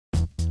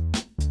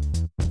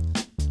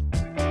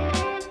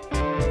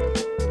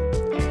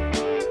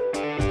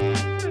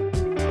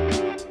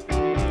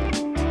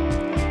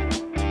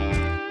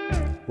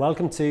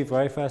Welcome to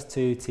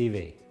VeryFirstTo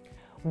TV.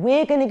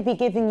 We're going to be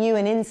giving you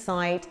an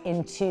insight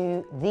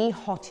into the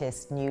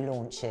hottest new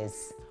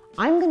launches.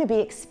 I'm going to be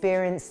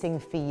experiencing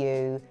for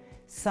you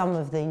some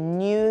of the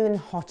new and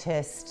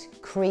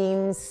hottest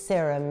creams,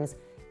 serums,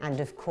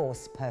 and of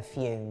course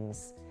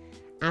perfumes.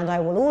 And I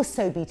will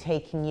also be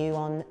taking you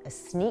on a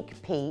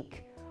sneak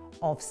peek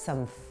of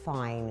some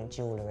fine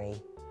jewellery,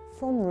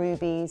 from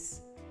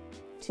rubies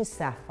to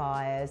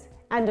sapphires,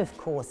 and of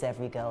course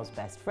every girl's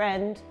best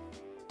friend,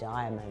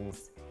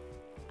 diamonds.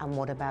 And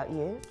what about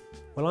you?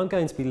 Well, I'm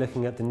going to be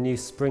looking at the new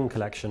spring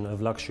collection of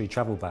luxury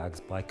travel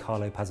bags by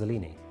Carlo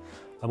Pasolini.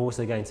 I'm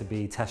also going to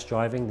be test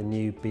driving the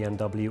new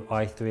BMW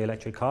i3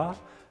 electric car.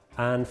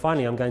 And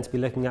finally, I'm going to be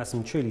looking at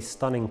some truly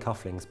stunning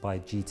cufflinks by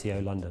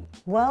GTO London.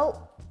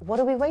 Well, what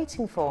are we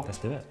waiting for? Let's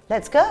do it.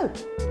 Let's go.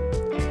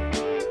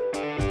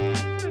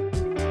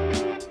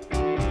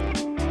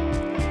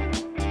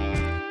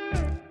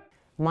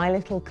 My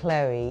little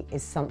Chloe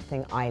is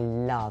something I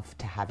love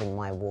to have in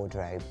my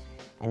wardrobe.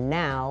 And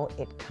now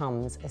it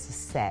comes as a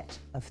set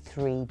of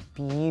 3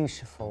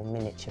 beautiful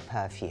miniature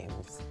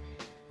perfumes.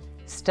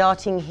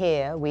 Starting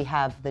here, we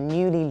have the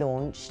newly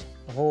launched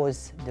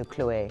Rose de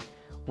Chloé,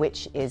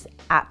 which is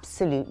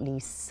absolutely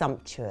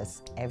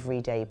sumptuous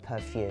everyday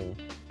perfume.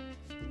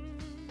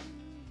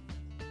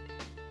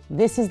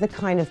 This is the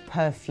kind of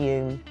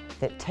perfume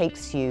that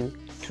takes you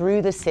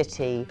through the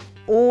city,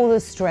 all the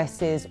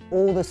stresses,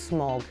 all the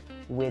smog,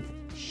 with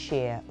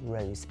sheer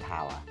rose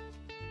power.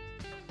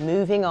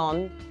 Moving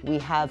on, we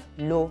have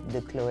L'Eau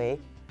de Chloé,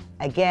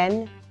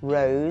 again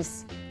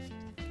rose.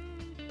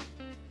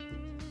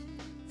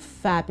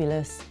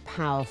 Fabulous,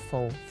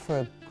 powerful for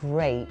a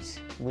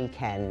great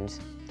weekend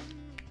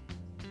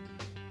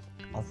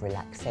of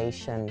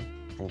relaxation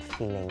and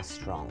feeling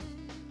strong.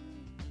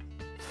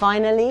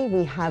 Finally,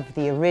 we have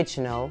the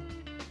original,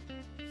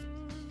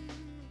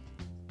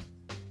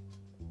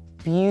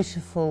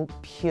 beautiful,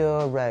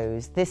 pure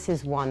rose. This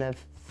is one of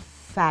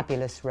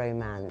fabulous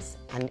romance.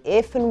 And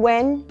if and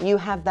when you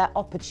have that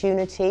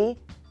opportunity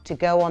to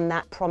go on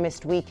that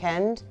promised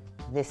weekend,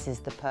 this is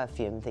the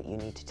perfume that you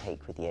need to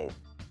take with you.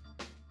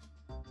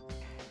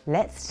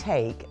 Let's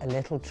take a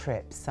little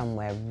trip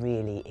somewhere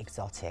really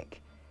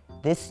exotic.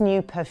 This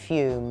new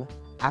perfume,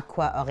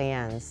 Aqua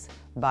Oriens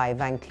by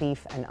Van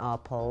Cleef &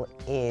 Arpels,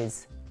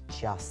 is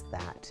just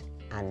that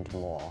and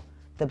more.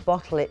 The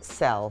bottle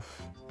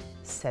itself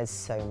says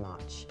so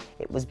much.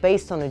 It was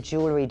based on a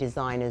jewellery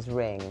designer's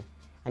ring,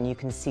 and you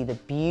can see the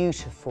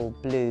beautiful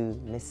blue,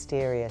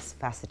 mysterious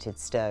faceted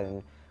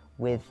stone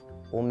with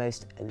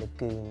almost a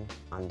lagoon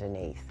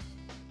underneath.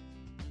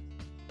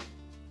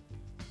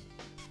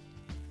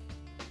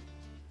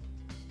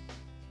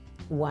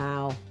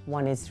 Wow,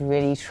 one is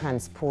really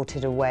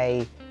transported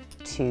away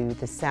to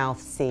the South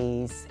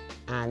Seas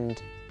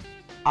and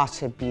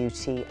utter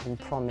beauty and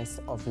promise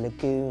of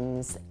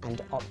lagoons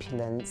and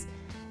opulence.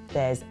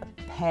 There's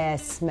a pear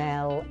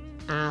smell,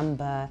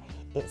 amber,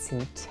 it's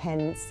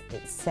intense,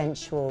 it's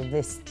sensual.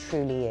 This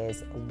truly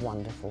is a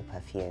wonderful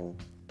perfume.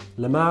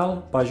 Le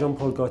Male by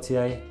Jean-Paul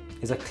Gaultier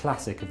is a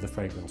classic of the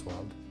fragrance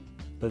world.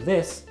 But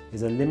this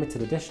is a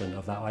limited edition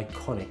of that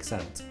iconic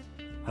scent.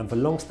 And for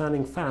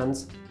long-standing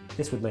fans,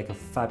 this would make a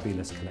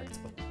fabulous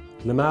collectible.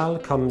 Le Male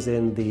comes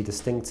in the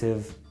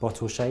distinctive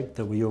bottle shape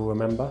that we all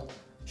remember,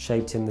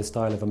 shaped in the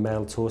style of a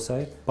male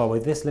torso. But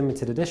with this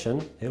limited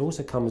edition, it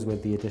also comes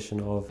with the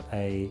addition of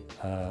a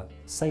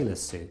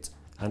sailor's suit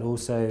and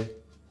also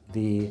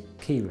the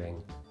key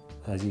ring,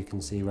 as you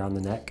can see around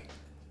the neck,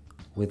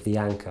 with the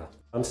anchor.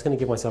 I'm just going to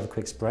give myself a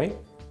quick spray.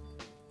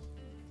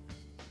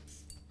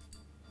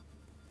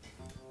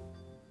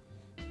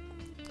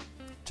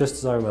 Just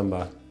as I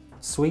remember,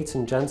 sweet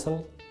and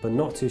gentle, but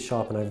not too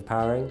sharp and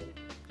overpowering,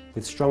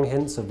 with strong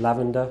hints of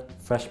lavender,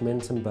 fresh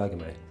mint and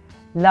bergamot.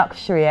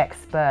 Luxury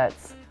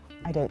experts,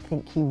 I don't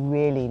think you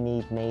really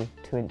need me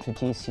to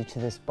introduce you to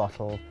this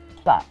bottle,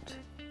 but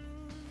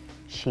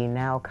she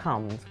now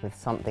comes with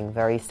something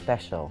very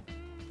special.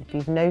 If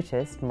you've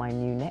noticed my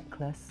new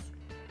necklace,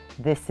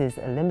 this is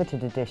a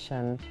limited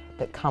edition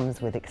that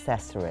comes with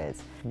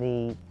accessories.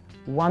 The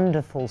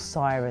wonderful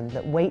siren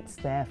that waits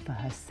there for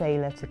her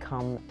sailor to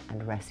come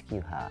and rescue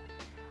her.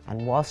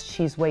 And whilst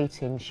she's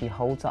waiting, she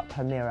holds up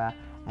her mirror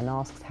and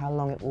asks how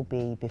long it will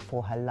be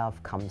before her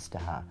love comes to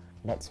her.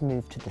 Let's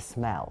move to the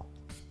smell.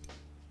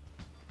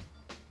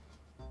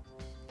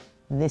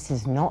 This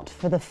is not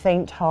for the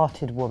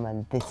faint-hearted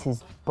woman. This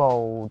is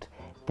bold,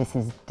 this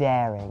is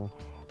daring,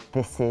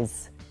 this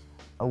is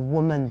a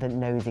woman that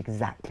knows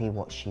exactly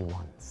what she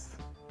wants.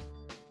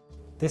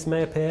 This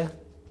may appear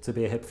to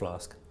be a hip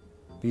flask,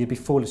 but you'd be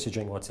foolish to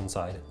drink what's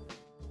inside.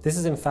 This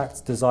is in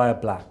fact Desire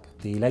Black,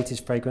 the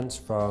latest fragrance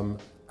from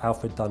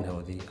Alfred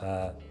Dunhill,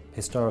 the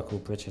historical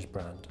British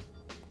brand.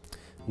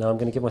 Now I'm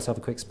going to give myself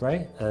a quick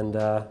spray and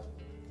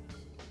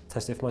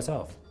test it for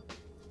myself.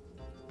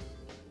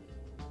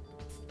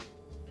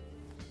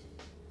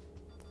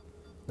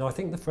 Now I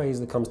think the phrase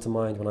that comes to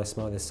mind when I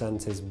smell this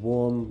scent is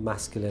warm,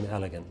 masculine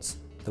elegance.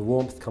 The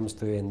warmth comes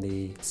through in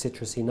the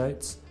citrusy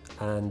notes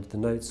and the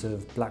notes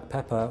of black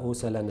pepper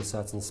also lend a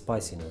certain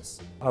spiciness.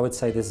 I would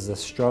say this is a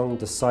strong,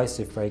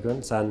 decisive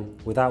fragrance,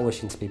 and without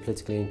wishing to be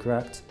politically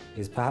incorrect,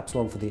 is perhaps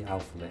one for the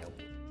alpha male.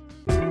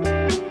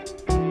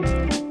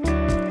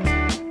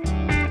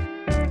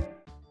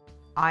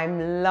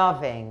 I'm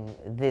loving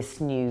this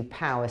new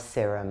power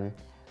serum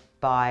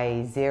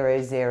by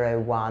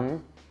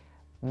 001,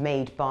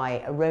 made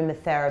by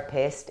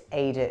aromatherapist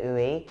Ada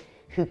Uy,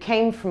 who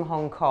came from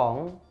Hong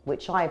Kong,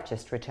 which I've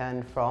just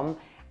returned from,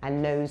 and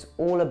knows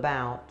all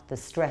about the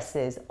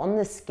stresses on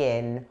the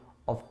skin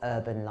of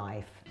urban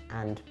life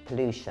and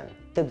pollution.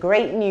 The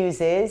great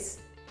news is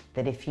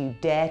that if you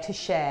dare to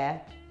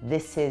share,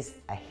 this is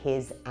a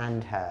his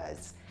and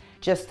hers.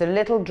 Just a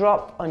little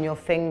drop on your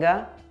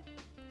finger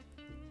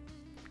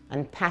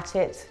and pat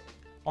it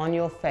on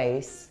your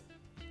face.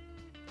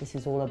 This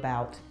is all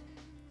about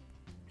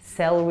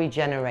cell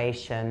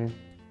regeneration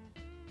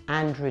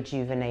and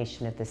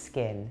rejuvenation of the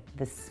skin.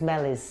 The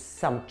smell is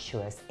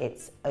sumptuous.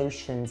 It's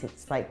oceans.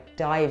 It's like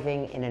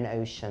diving in an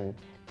ocean.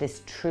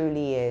 This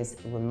truly is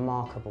a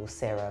remarkable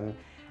serum.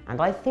 And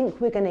I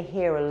think we're going to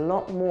hear a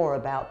lot more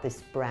about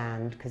this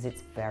brand because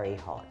it's very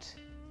hot.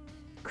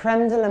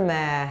 Crème de la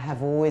Mer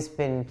have always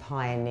been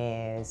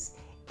pioneers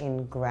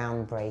in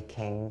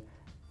groundbreaking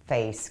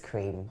face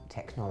cream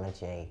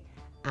technology.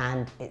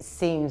 And it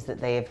seems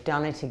that they have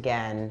done it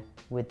again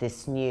with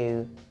this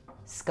new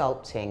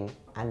sculpting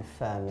and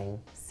firming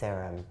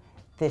serum.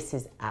 This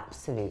is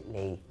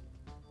absolutely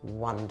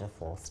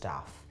wonderful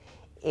stuff.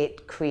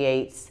 It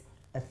creates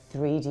a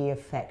 3D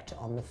effect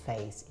on the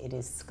face. It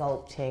is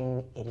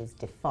sculpting, it is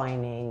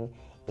defining,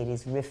 it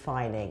is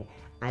refining,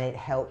 and it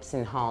helps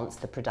enhance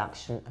the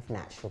production of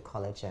natural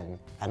collagen.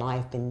 And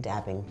I've been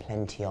dabbing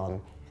plenty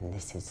on, and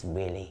this is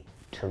really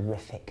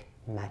terrific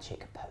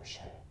magic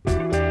potion.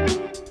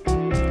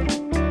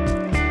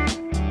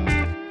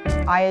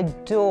 I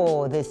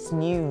adore this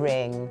new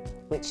ring,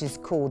 which is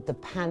called the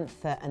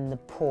Panther and the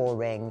Paw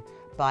ring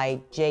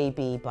by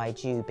JB by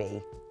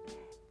Juby.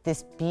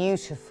 This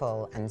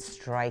beautiful and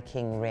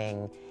striking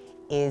ring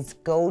is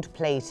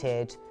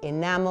gold-plated,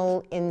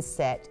 enamel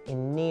inset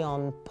in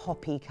neon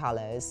poppy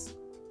colours,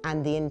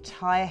 and the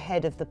entire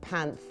head of the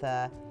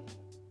panther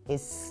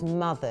is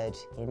smothered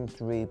in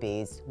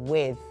rubies,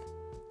 with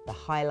the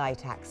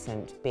highlight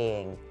accent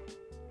being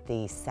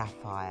the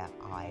sapphire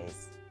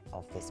eyes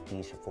of this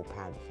beautiful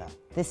panther.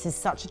 This is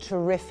such a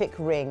terrific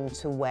ring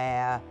to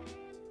wear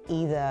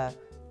either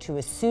to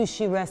a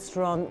sushi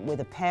restaurant with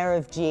a pair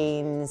of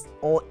jeans,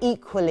 or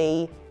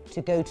equally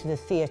to go to the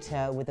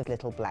theatre with a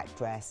little black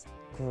dress.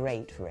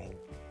 Great ring.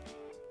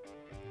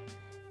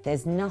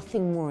 There's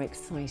nothing more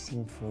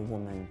exciting for a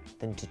woman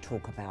than to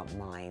talk about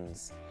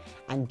mines.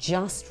 And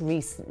just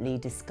recently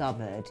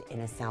discovered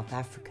in a South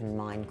African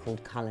mine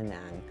called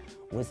Cullinan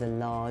was a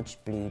large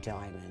blue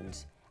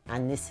diamond.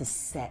 And this is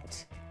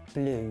set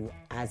blue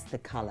as the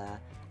colour,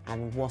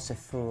 and what a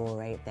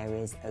furore there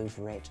is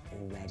over it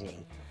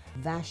already.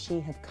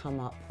 Vashi have come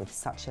up with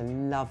such a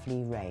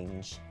lovely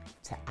range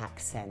to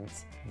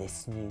accent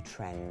this new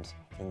trend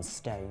in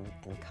stone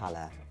and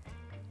colour.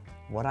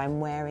 What I'm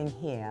wearing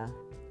here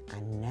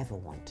and never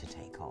want to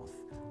take off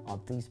are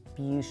these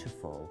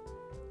beautiful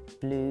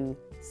blue,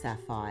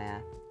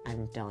 sapphire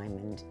and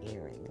diamond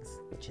earrings,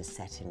 which are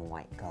set in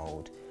white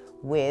gold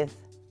with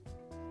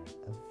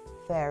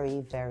a very,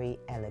 very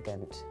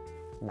elegant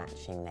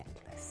matching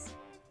necklace.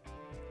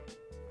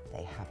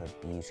 They have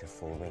a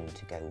beautiful ring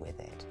to go with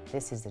it.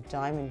 This is a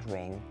diamond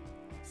ring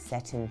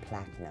set in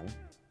platinum,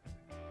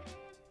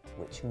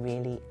 which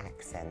really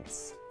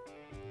accents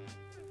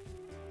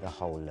the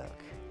whole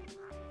look.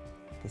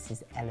 This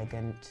is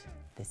elegant,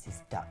 this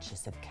is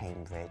Duchess of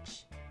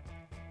Cambridge,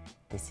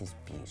 this is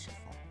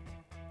beautiful.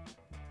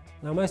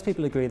 Now, most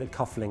people agree that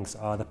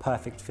cufflinks are the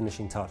perfect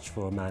finishing touch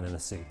for a man in a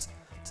suit.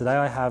 Today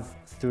I have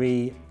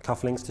 3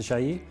 cufflinks to show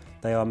you.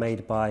 They are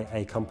made by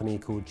a company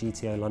called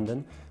GTO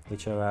London,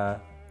 which are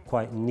a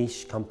quite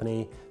niche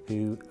company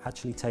who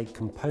actually take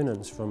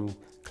components from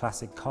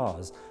classic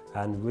cars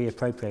and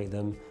reappropriate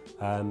them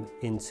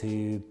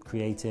into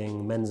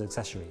creating men's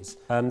accessories.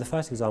 The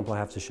first example I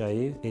have to show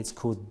you, it's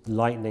called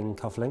Lightning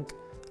Cufflink,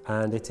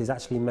 and it is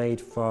actually made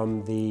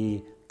from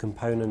the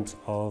component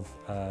of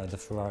the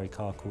Ferrari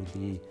car called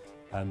the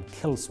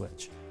kill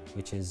switch,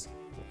 which is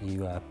what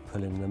you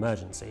pull in an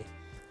emergency.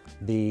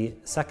 The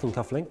second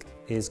cufflink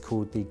is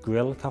called the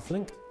grill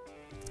cufflink,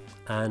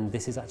 and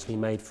this is actually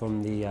made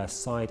from the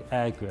side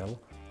air grill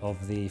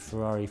of the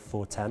Ferrari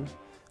 410,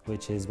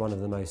 which is one of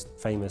the most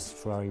famous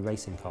Ferrari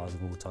racing cars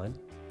of all time.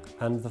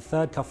 And the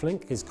third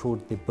cufflink is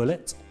called the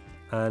bullet,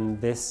 and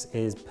this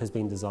has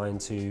been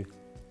designed to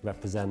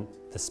represent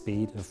the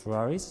speed of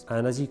Ferraris.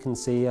 And as you can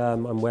see,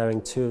 I'm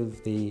wearing 2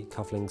 of the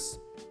cufflinks.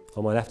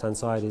 On my left hand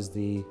side is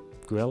the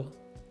grill,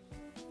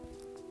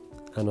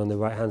 and on the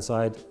right hand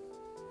side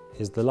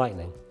is the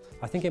Lightning.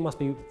 I think it must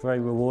be very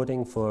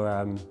rewarding for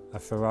a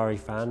Ferrari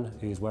fan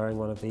who's wearing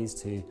one of these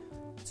to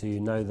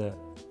know that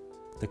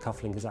the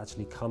cufflink has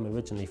actually come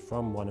originally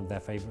from one of their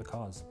favourite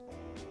cars.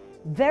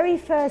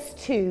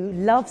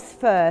 VeryFirstTo loves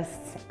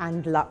firsts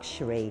and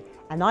luxury,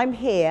 and I'm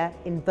here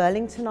in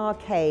Burlington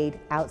Arcade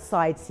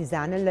outside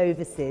Susanna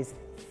Lovis's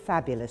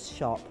fabulous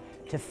shop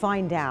to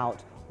find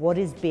out what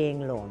is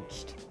being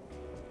launched.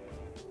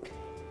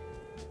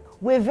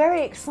 We're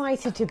very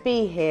excited to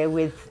be here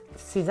with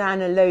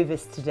Susanna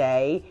Lovis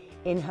today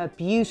in her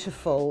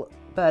beautiful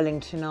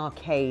Burlington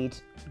Arcade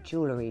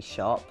jewellery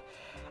shop.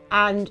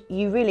 And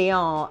you really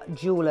are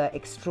jeweller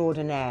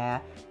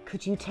extraordinaire.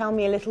 Could you tell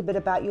me a little bit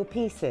about your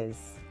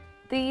pieces?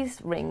 These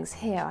rings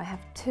here, I have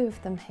two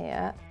of them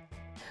here,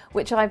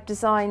 which I've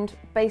designed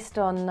based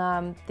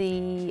on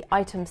the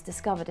items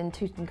discovered in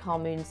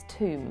Tutankhamun's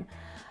tomb.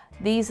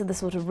 These are the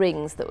sort of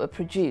rings that were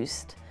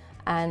produced,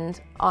 and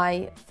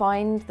I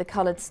find the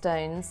coloured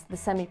stones, the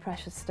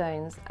semi-precious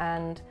stones,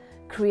 and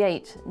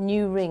create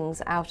new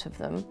rings out of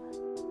them.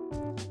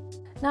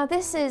 Now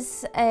this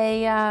is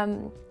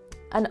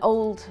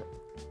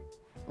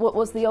what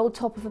was the old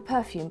top of a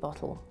perfume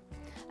bottle.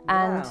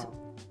 And wow.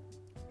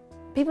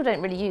 People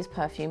don't really use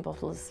perfume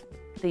bottles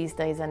these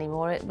days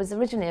anymore. It was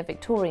originally a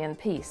Victorian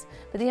piece,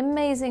 but the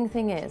amazing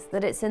thing is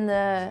that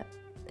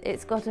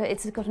it's got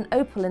an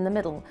opal in the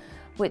middle,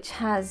 which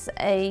has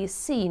a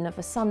scene of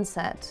a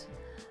sunset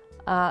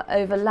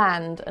over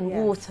land and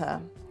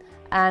water.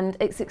 And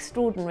it's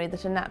extraordinary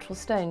that a natural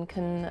stone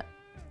can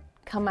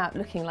come out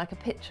looking like a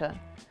picture.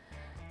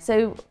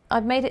 So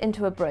I've made it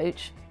into a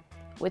brooch,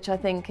 which I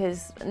think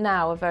is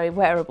now a very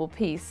wearable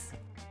piece.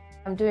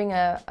 I'm doing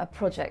a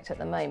project at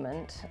the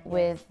moment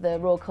with the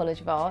Royal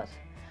College of Art,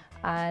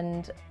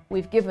 and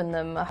we've given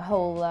them a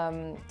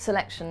whole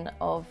selection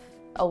of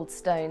old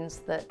stones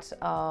that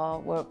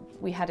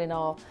we had in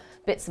our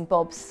bits and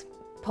bobs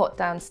pot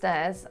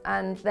downstairs,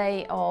 and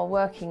they are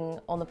working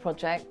on the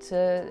project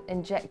to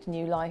inject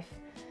new life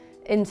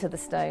into the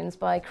stones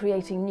by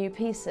creating new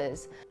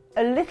pieces.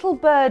 A little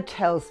bird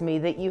tells me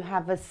that you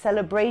have a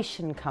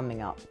celebration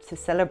coming up to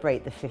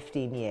celebrate the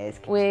 15 years.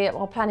 We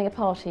are planning a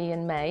party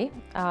in May,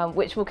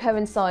 which will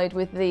coincide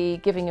with the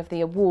giving of the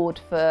award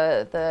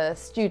for the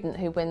student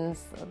who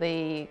wins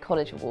the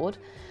college award.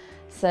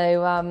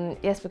 So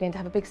yes, we're going to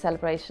have a big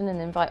celebration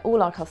and invite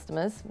all our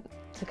customers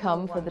to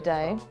come for the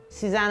day.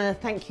 Susanna,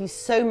 thank you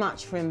so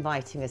much for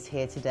inviting us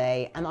here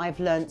today, and I've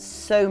learnt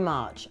so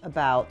much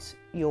about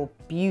your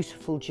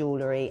beautiful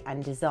jewellery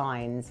and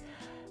designs.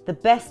 The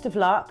best of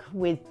luck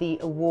with the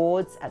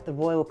awards at the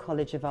Royal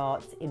College of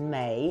Arts in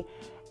May,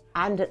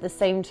 and at the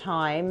same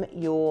time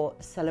your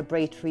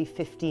celebratory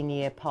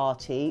 15-year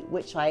party,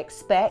 which I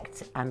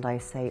expect, and I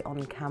say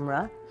on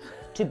camera,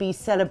 to be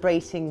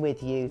celebrating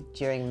with you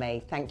during May.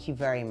 Thank you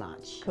very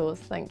much. Of course,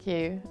 thank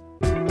you.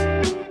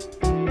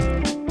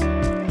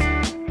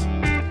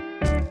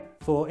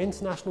 For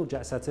international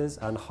jet setters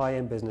and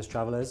high-end business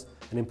travellers,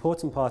 an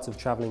important part of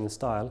travelling in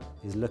style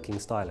is looking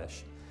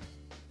stylish.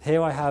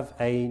 Here I have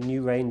a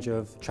new range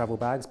of travel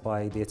bags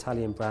by the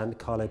Italian brand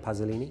Carlo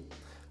Pasolini.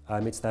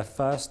 It's their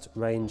first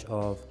range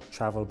of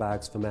travel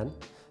bags for men,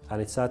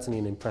 and it's certainly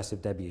an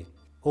impressive debut.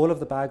 All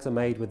of the bags are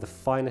made with the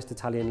finest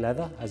Italian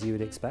leather, as you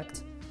would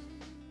expect.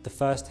 The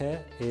first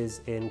here is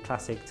in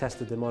classic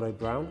Testa di Modo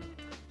brown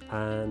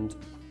and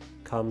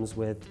comes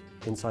with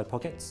inside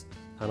pockets,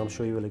 and I'm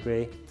sure you will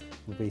agree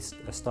would be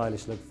a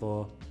stylish look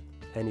for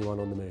anyone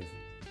on the move.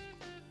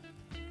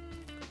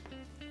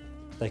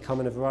 They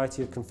come in a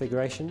variety of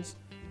configurations,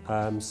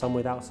 some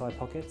with outside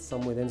pockets,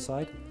 some with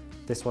inside.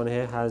 This one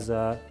here has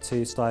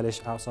two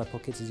stylish outside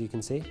pockets, as you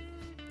can see.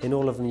 In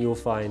all of them you'll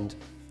find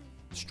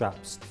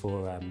straps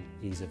for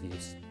ease of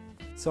use.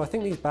 So I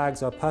think these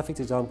bags are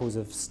perfect examples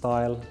of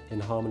style in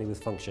harmony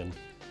with function.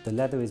 The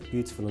leather is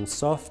beautiful and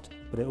soft,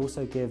 but it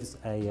also gives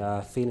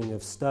a feeling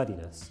of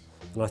sturdiness.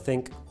 And I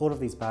think all of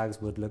these bags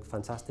would look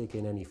fantastic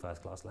in any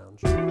first-class lounge.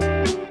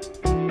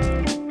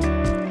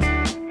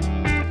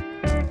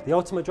 The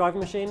ultimate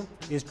driving machine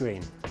is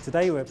green.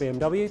 Today we're at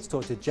BMW to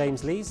talk to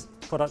James Lees,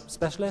 product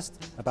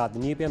specialist, about the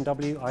new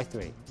BMW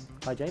i3.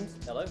 Hi James.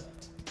 Hello.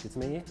 Good to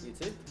meet you. You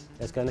too.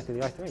 Let's go and look at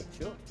the i3.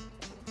 Sure.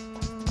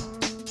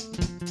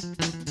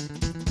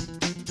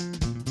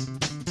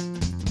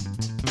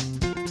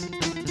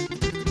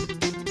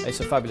 It's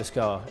a fabulous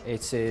car.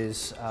 It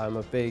is, I'm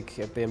a big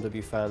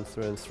BMW fan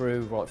through and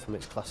through, right from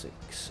its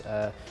classics,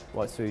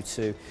 right through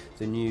to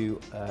the new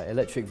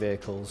electric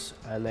vehicles,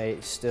 and they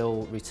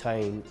still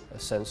retain a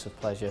sense of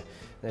pleasure.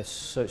 They're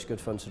such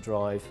good fun to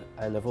drive,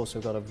 and they've also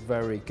got a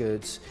very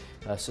good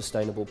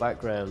sustainable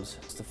background.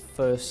 It's the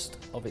first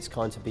of its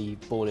kind to be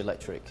born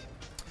electric.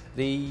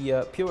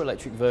 The pure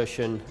electric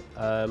version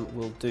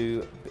will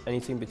do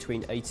anything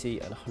between 80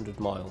 and 100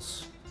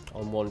 miles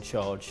on one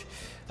charge,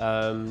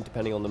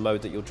 depending on the mode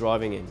that you're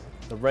driving in.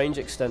 The range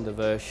extender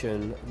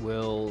version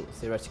will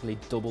theoretically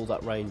double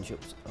that range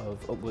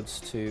of upwards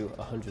to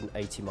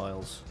 180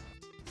 miles.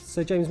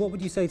 So James, what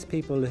would you say to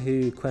people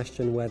who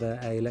question whether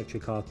an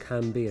electric car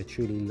can be a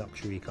truly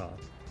luxury car?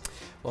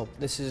 Well,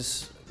 this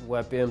is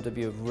where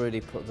BMW have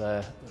really put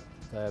their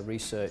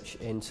research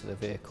into the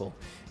vehicle.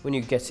 When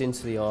you get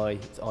into the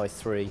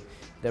i3,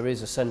 there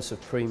is a sense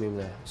of premium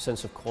there, a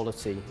sense of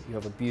quality. You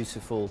have a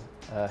beautiful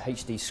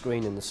HD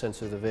screen in the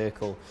centre of the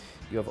vehicle.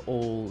 You have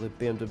all the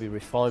BMW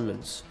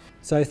refinements.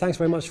 So thanks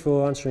very much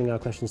for answering our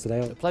questions today.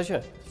 A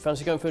pleasure.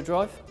 Fancy going for a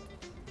drive?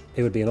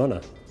 It would be an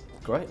honour.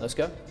 Great, let's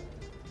go.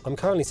 I'm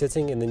currently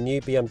sitting in the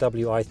new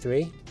BMW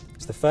i3.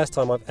 It's the first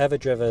time I've ever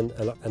driven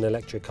an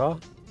electric car,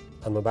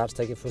 and I'm about to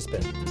take it for a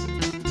spin.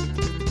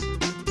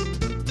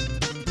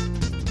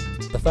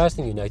 The first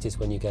thing you notice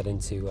when you get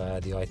into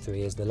the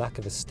i3 is the lack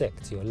of a stick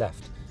to your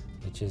left,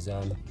 which is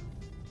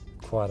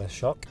quite a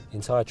shock. The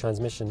entire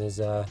transmission is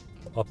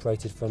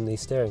operated from the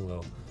steering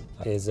wheel.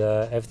 Is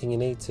everything you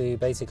need to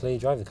basically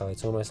drive the car.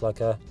 It's almost like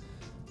a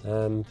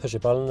push a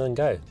button and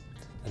go.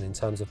 And in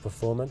terms of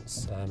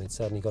performance, it's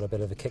certainly got a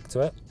bit of a kick to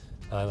it.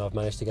 I've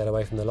managed to get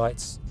away from the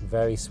lights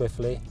very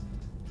swiftly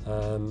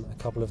a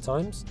couple of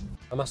times.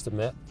 I must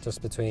admit,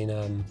 just between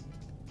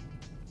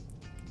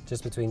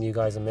you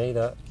guys and me,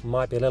 that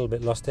might be a little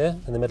bit lost here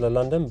in the middle of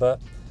London, but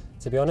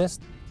to be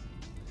honest,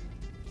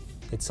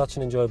 it's such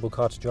an enjoyable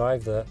car to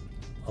drive that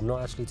I'm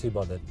not actually too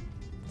bothered.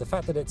 The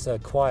fact that it's a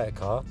quiet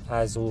car,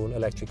 as all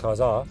electric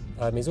cars are,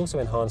 is also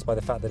enhanced by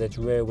the fact that it's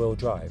rear-wheel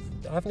drive.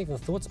 I haven't even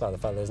thought about the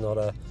fact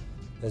that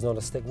there's not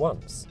a stick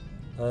once,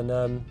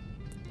 and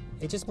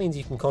it just means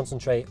you can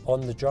concentrate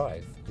on the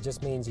drive. It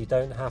just means you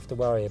don't have to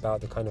worry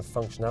about the kind of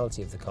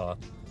functionality of the car.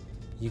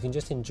 You can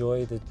just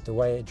enjoy the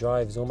way it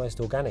drives almost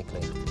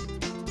organically.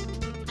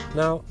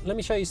 Now, let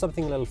me show you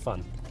something a little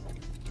fun.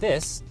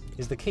 This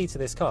is the key to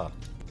this car,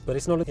 but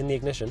it's not in the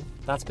ignition.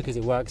 That's because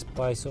it works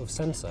by sort of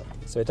sensor.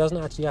 So it doesn't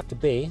actually have to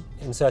be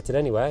inserted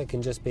anywhere. It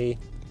can just be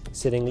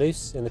sitting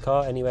loose in the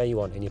car anywhere you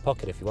want, in your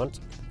pocket if you want.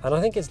 And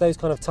I think it's those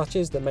kind of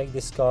touches that make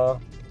this car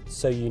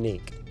so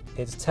unique.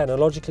 It's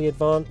technologically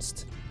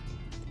advanced.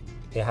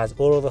 It has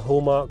all of the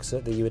hallmarks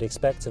that you would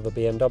expect of a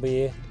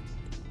BMW.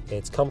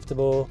 It's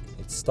comfortable,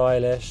 it's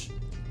stylish,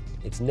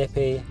 it's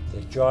nippy,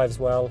 it drives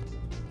well.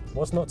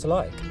 What's not to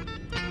like?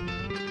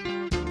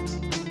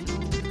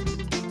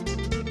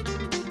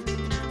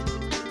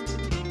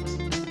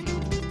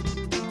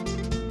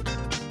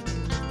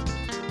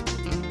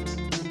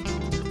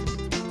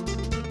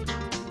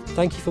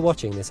 Thank you for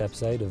watching this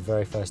episode of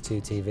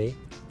VeryFirstTo TV.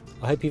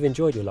 I hope you've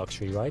enjoyed your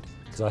luxury ride,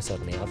 because I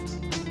certainly have.